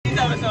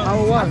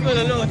I feel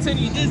a little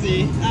tinny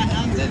dizzy.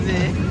 I'm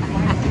dizzy.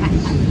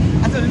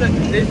 I said, look,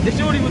 the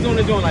shorty was on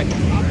the joint like,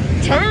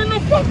 turn the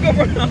fuck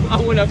around. I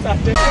went upside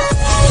there.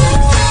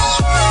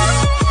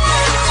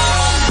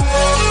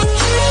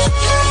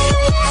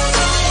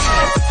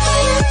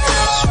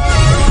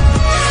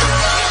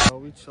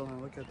 We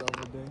chilling. Look at the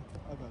other day.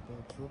 I got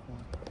that drip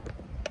on.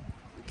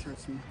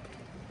 Catch me.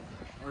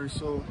 Alright,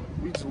 so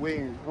we just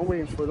waiting. I'm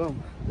waiting for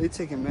them. They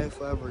taking mad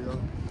forever,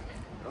 y'all.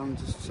 I'm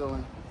just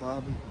chilling,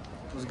 vibing.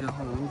 Let's get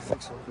home. Let me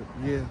fix up it.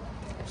 Yeah.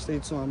 Stay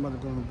tuned. I'm about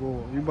to go on the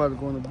boardwalk. We about to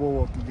go on the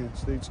boardwalk again.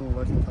 Stay tuned.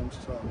 Like and comment,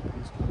 subscribe.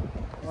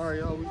 Alright,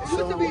 y'all. We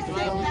chilling with the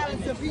villain.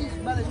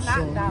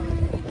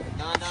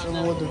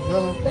 Chilling with the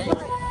villain.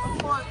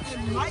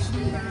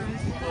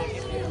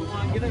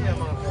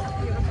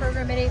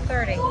 Program at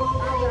 8:30.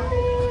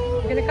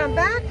 You gonna come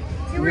back?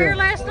 You were here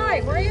last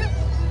night, were you?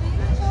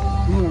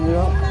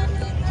 Yeah.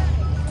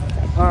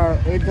 Alright,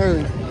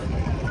 8:30.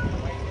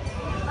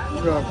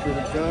 We gotta get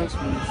the guys. We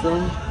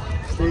chilling.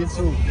 Stay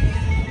tuned.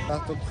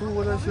 Got the crew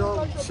with us,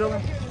 y'all. We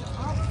chilling.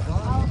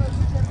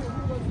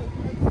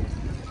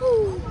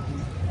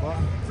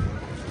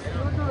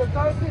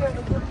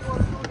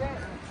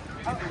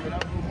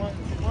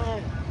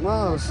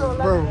 Miles,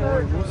 bro,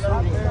 what's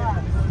up?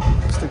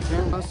 It's the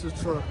camera. That's the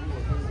truck.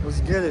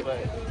 Let's get it.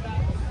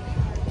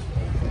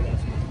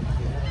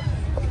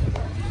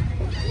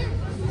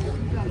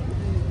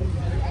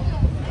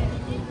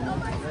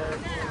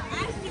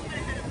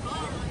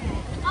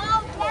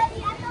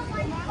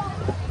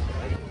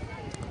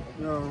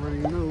 You already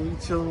know we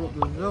chilling with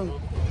the villain.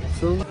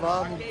 Chilling,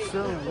 vibing,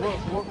 chilling.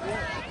 Look.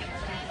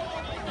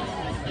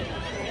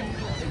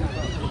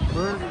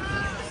 Birdie.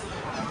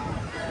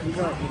 We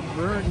got the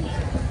birdie.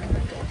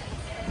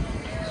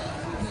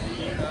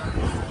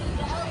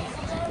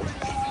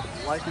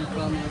 Like and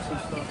comments and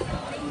stuff.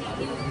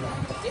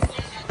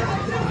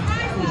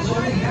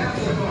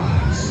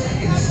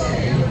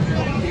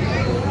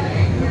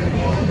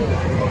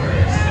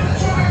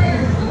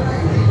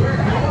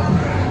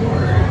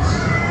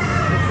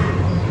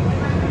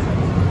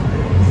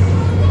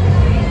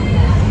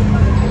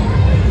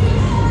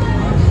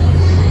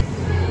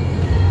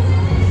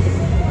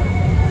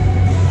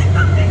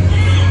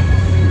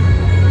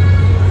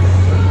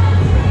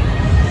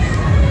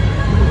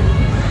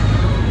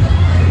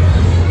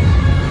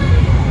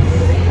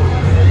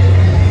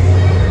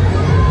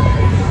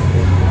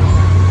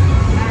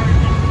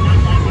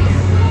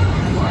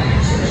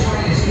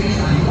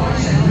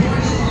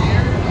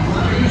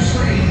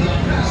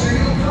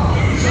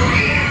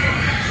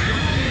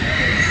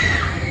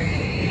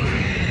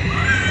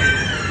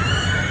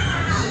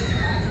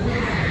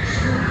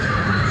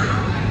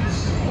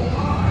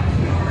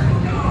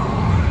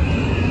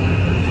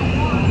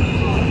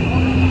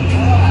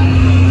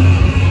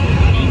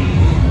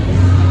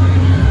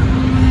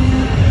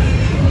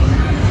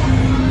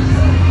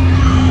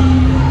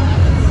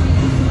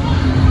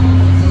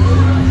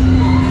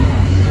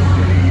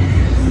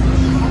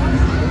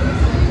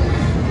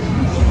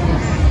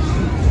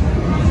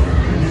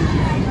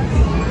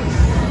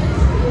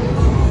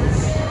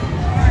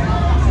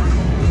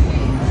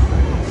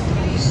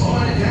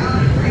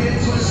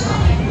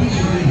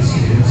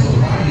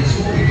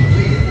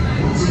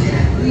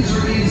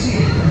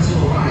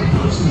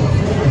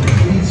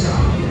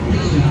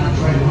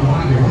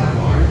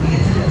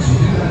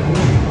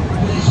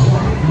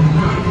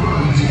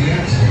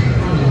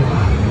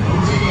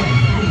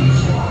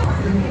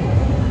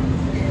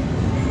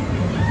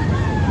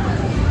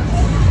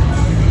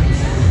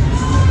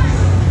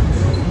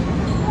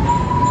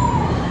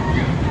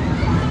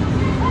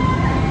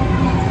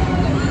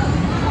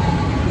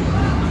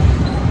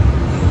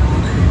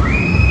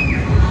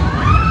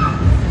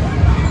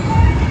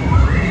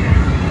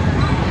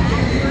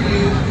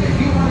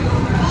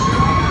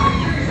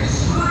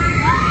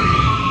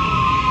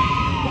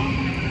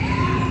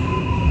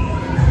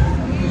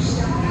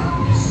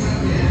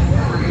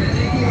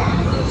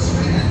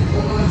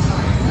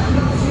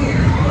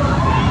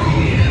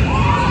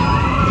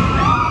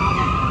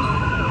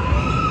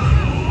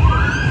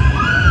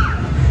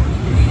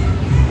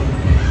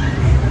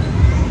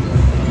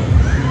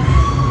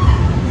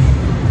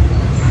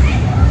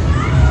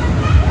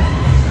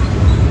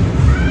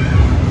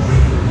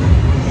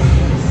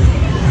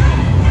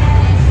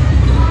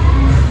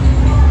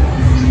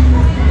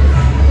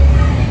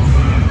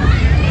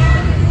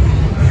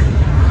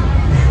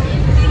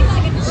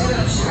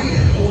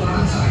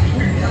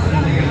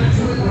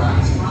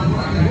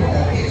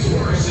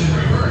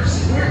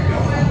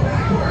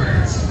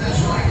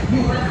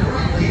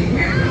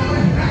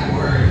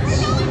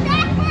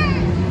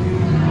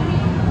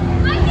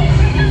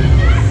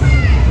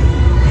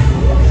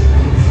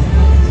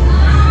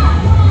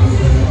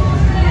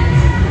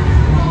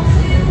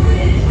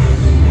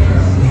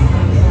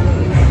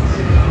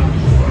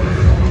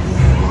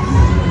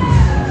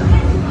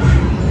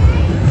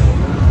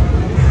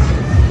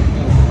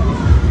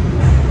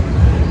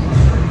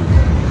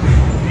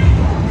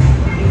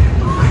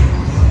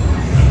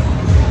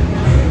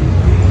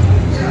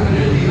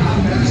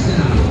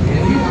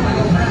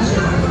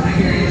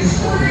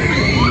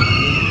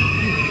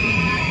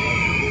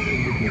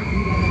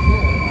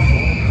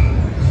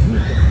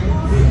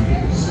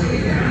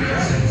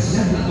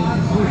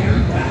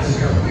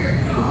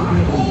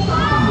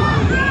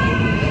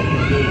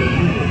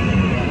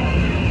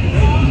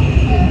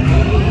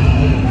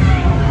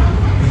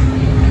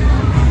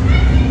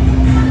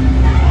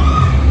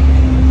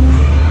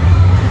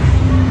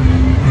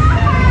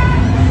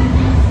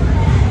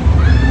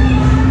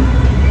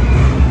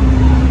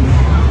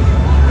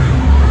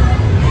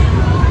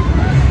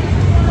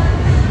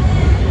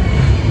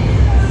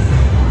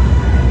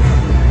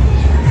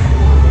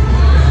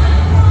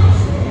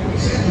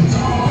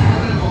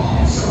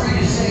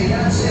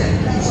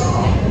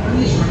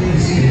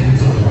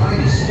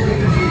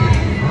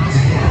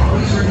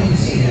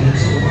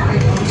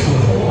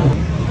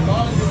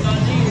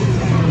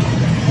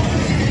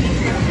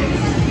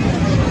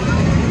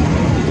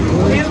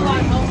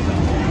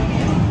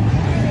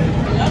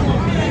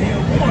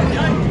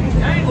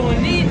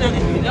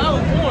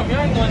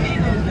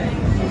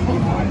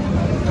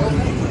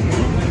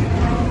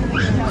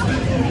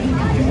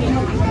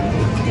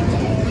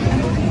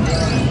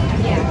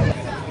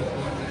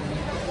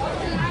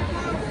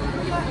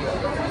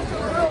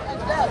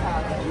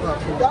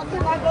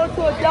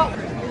 So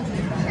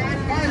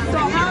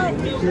how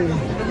do you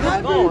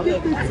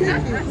get the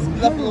tickets?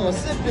 Left a little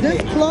sip in This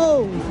it.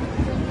 closed.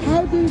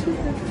 How do you get the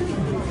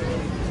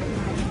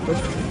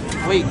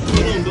Wait,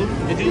 hold on, dude.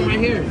 The dude right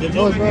here. The dude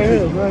Oh, it's right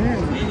here. It's right here.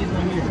 tickets?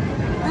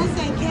 They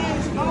say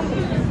cash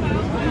only.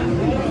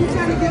 You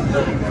trying to get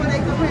them before they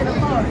can pay the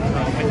card.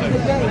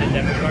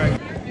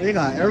 They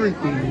got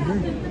everything.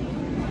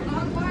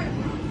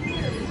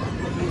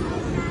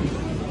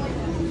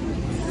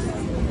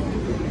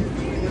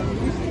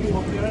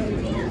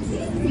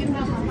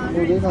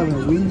 Oh, they got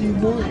a Ouija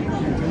board?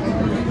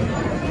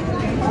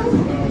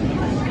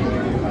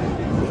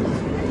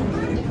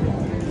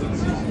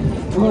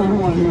 Come on,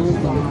 come on,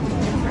 come on.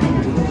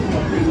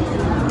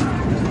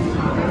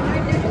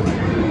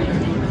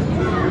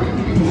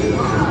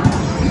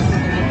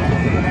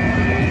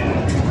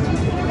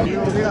 You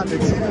know, they got the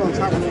TV on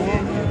top of the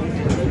wall.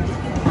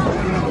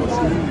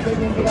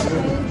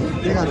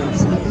 They got the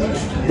TV.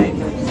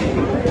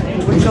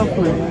 What's up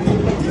for it?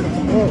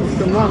 Oh, it's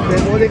the mom,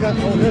 man. Oh, they got,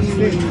 oh, that's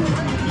big.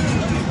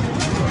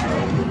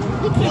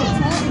 I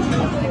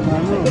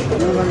know,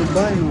 they're like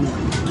buying them.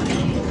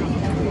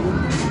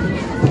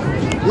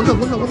 What's up,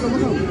 what's up, what's up,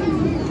 what's up?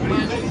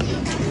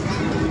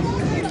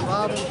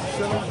 Bob,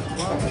 shut up,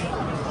 Bob.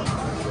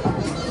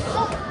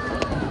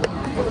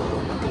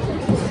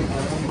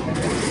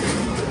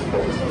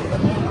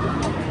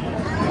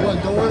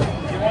 What, don't work?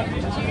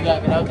 You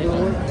got it out there.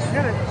 Don't work?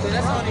 So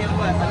that's only in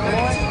what?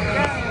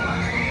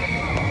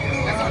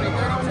 That's only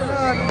 32.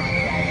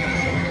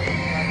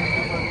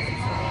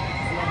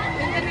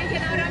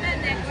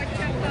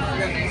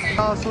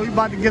 So we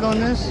about to get on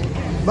this.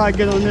 About to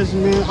get on this,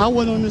 man. I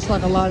went on this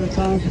like a lot of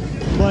times,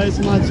 but it's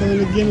my turn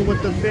again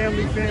with the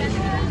family.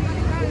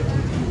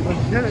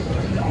 Let's get it.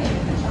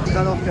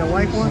 Got off that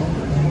white one.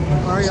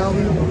 All right, y'all.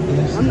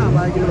 I'm not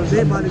about to get on.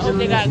 They about to get on.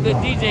 They got a good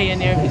DJ in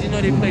there because you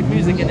know they play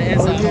music in the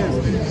inside. Oh, yeah.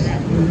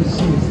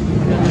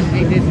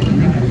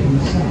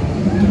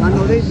 I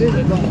know they did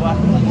it, but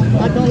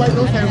I don't like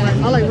those kind of rides.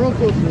 I like roller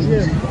coasters,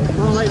 yeah. I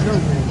don't like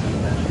those.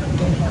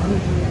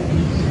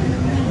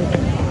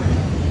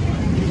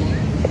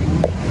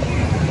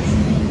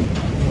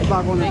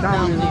 About going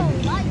down.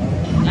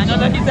 I know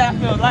that he said I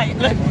feel light.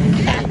 Look.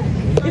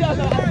 He don't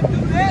know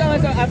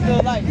I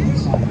feel light.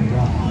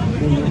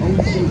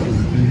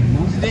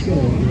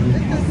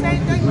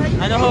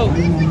 I know.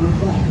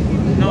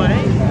 No, it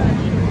ain't.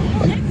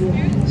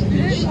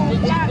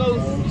 It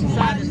goes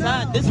side to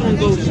side. This one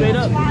goes straight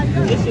up.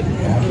 This should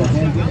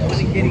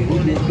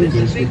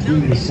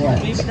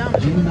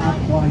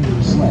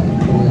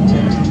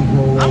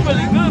I'm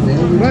really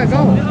good. Right,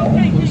 go.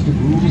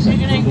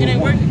 It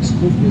ain't working.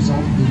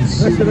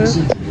 That's it. That's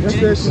it.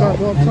 It's not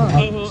all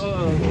time.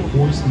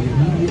 Force the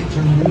immediate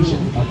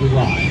termination of the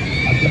ride.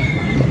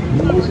 Again,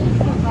 rules and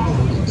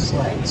non-following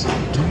sleds.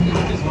 Do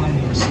not climb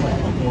your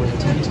sled or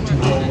attempt to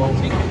roll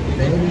over.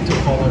 Failure to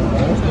follow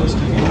all coaster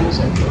rules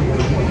and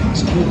further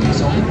warnings could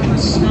result in a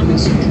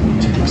serious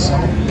injury to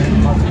yourself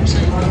and others.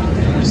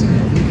 There is the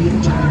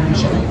immediate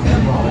termination of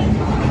the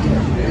ride.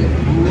 Again,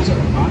 if rules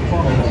are not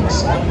followed,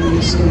 sadly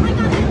escape the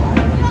ride.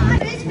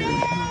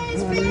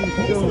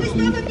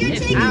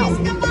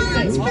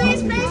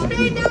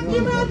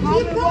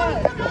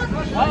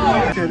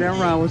 Okay, that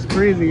ride was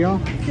crazy, y'all.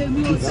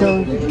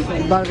 So,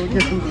 about to go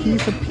get some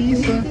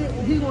pizza.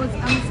 He wants,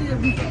 I'm see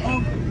if we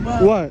can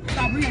What?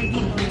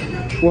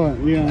 What?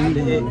 Yeah.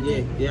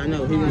 Yeah, I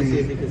know. He wants to see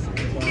if he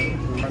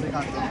can. They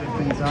got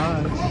different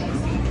eyes.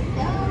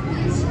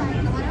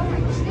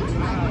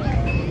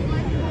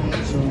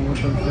 So,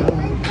 what the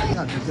hell? They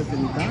got the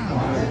different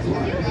eyes.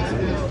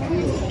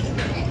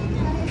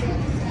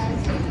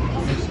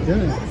 That's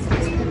good.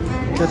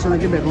 That's when I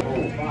get back home.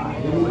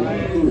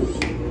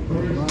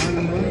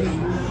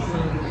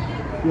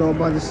 You all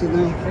about to sit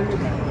down?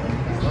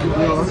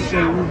 Yeah, I'll show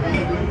you.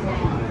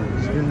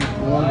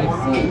 What?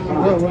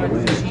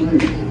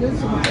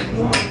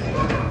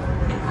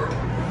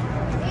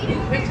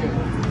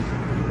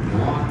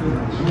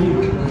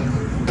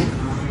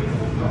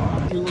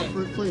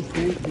 First place,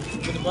 thank you.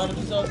 With the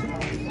barbecue sauce?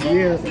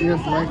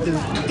 Yeah, right there.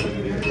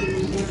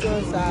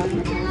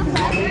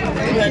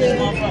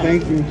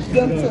 Thank you.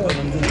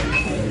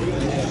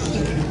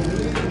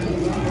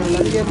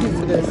 Let me get a piece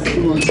of this.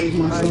 You want to take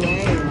my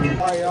son?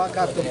 Alright, y'all, I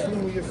got the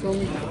food, you feel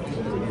me?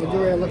 We're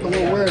doing it looking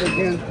no word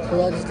again, because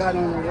I just got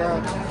on the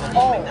ride.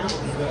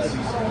 Oh!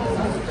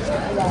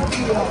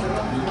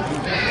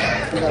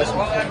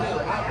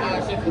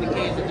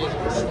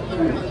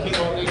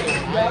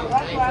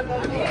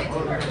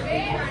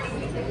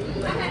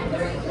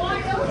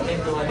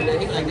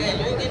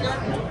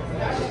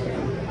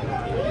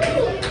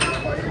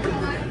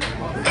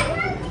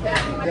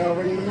 Y'all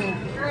already know.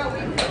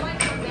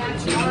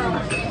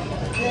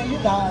 Yeah, you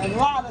got a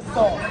lot of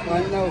salt.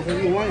 I know,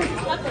 because you want it.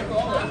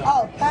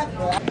 Oh,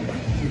 pepper.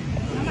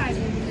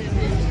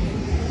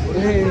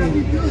 Hey.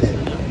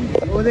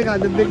 Oh, they got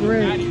the big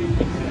ring.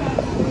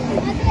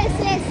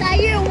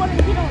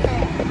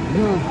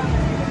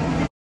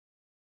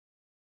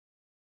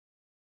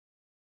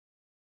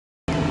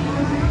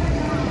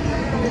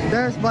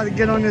 That's by about to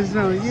get on this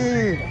zone.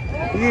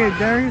 Yeah. Yeah,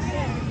 Darius.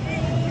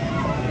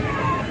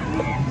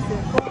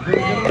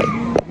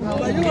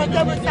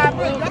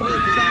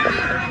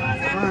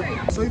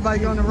 Alright, so we about to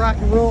get on the rock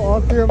and roll,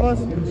 all three of us.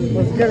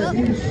 Let's get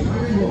it.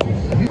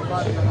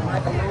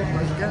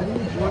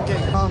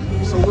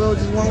 So Will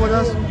just went with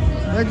us.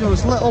 They're doing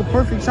slit. Oh,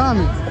 perfect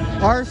timing.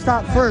 Ours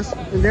stopped first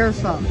and theirs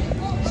stopped.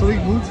 So we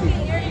Gucci.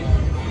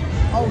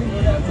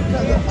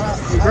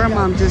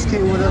 Grandma just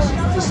came with us.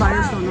 Just signed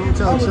us on the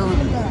hotel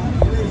chilling.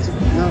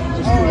 Yep,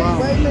 it's cool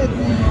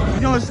out.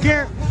 You know what's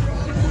scary?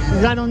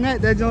 You got on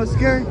that joint's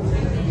scary?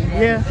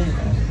 Yeah.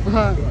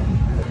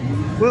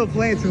 Will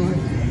playing too much.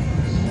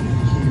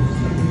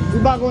 We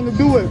about going to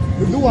do it.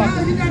 The do I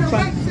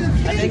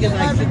think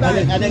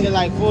it's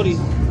like 40.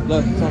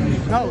 Look,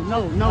 something.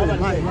 No,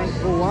 like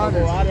go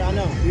water. I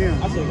know. Yeah.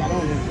 I said, I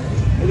don't know.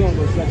 We're going to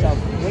go stretch out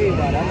way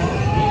about it. I know.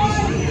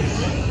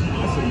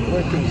 I said,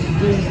 where can you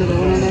should have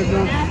went on that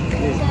joint?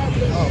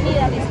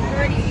 Yeah, it's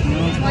 30,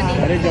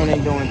 20. That joint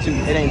ain't doing too.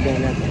 It ain't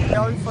doing nothing.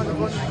 Yeah, we fun to go.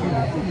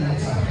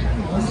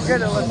 Let's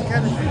get it. We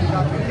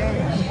got the game.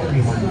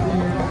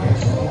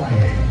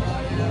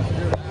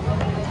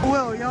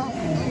 Will, y'all.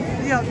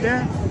 He up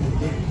there.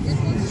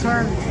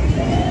 Turn.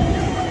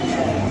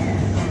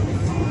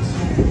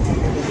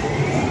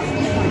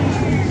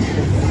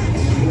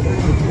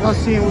 Y'all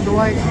see him with the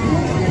white?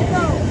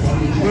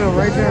 Will,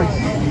 right there.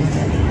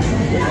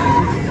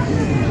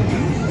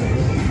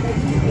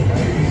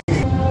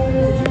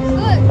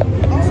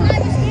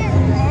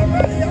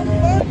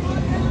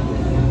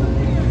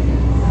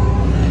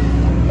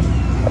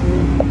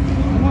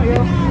 Come on,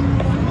 y'all.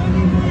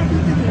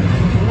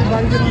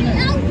 Everybody get on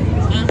there.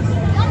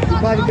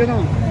 Everybody get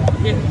on.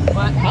 Yeah,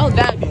 but how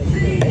that good?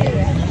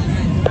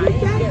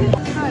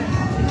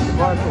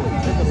 Barcode.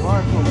 It's a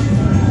barcode.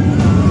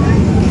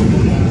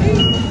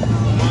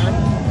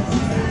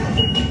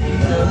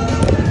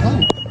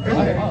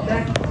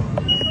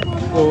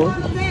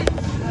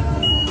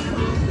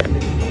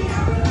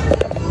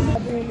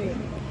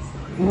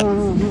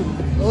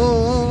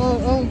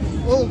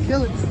 Oh,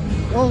 kill it.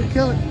 Oh,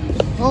 kill it.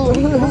 Oh.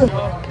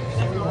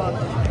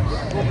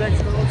 Go back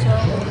to the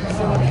hotel.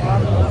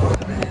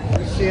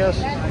 See us.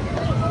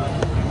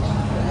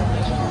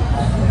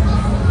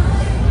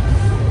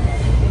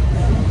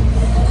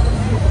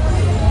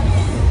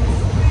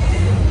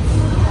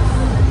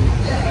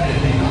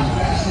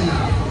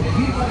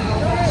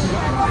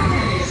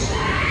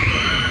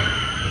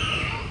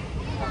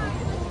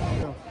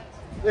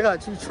 They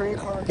got 2 train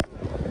cars.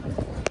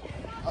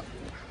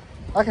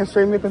 I can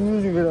straight make a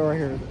music video right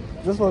here.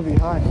 This will be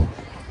high.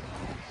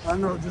 I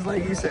know, just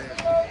like he said.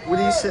 What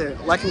he said.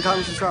 Like and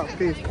comment, subscribe.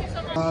 Peace.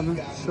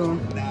 Sure.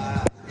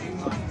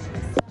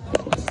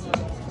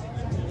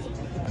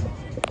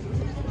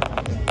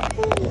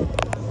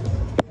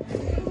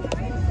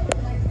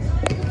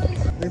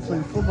 They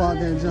playing football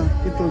there, John.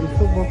 They throw the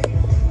football.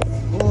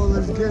 Oh,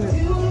 let's get it.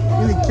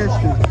 Let me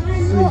catch it.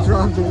 Let me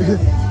drop it.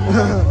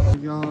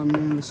 Y'all,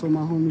 man, so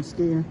my homie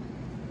skating.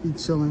 He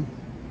chilling.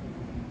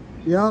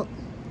 Yup.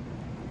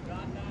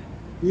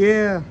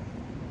 Yeah.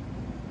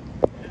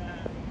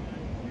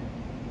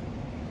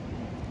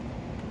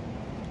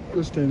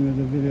 Let's end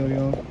the video,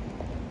 y'all.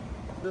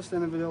 Just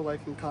end the video,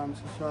 like and comment,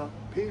 subscribe.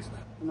 Peace.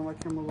 I know my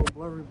camera a little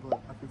blurry,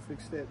 but I can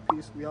fix that.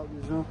 Peace. We out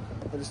this zone.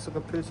 I just took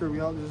a picture. We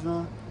out this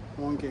zone.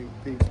 One game.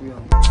 Peace. We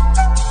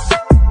out.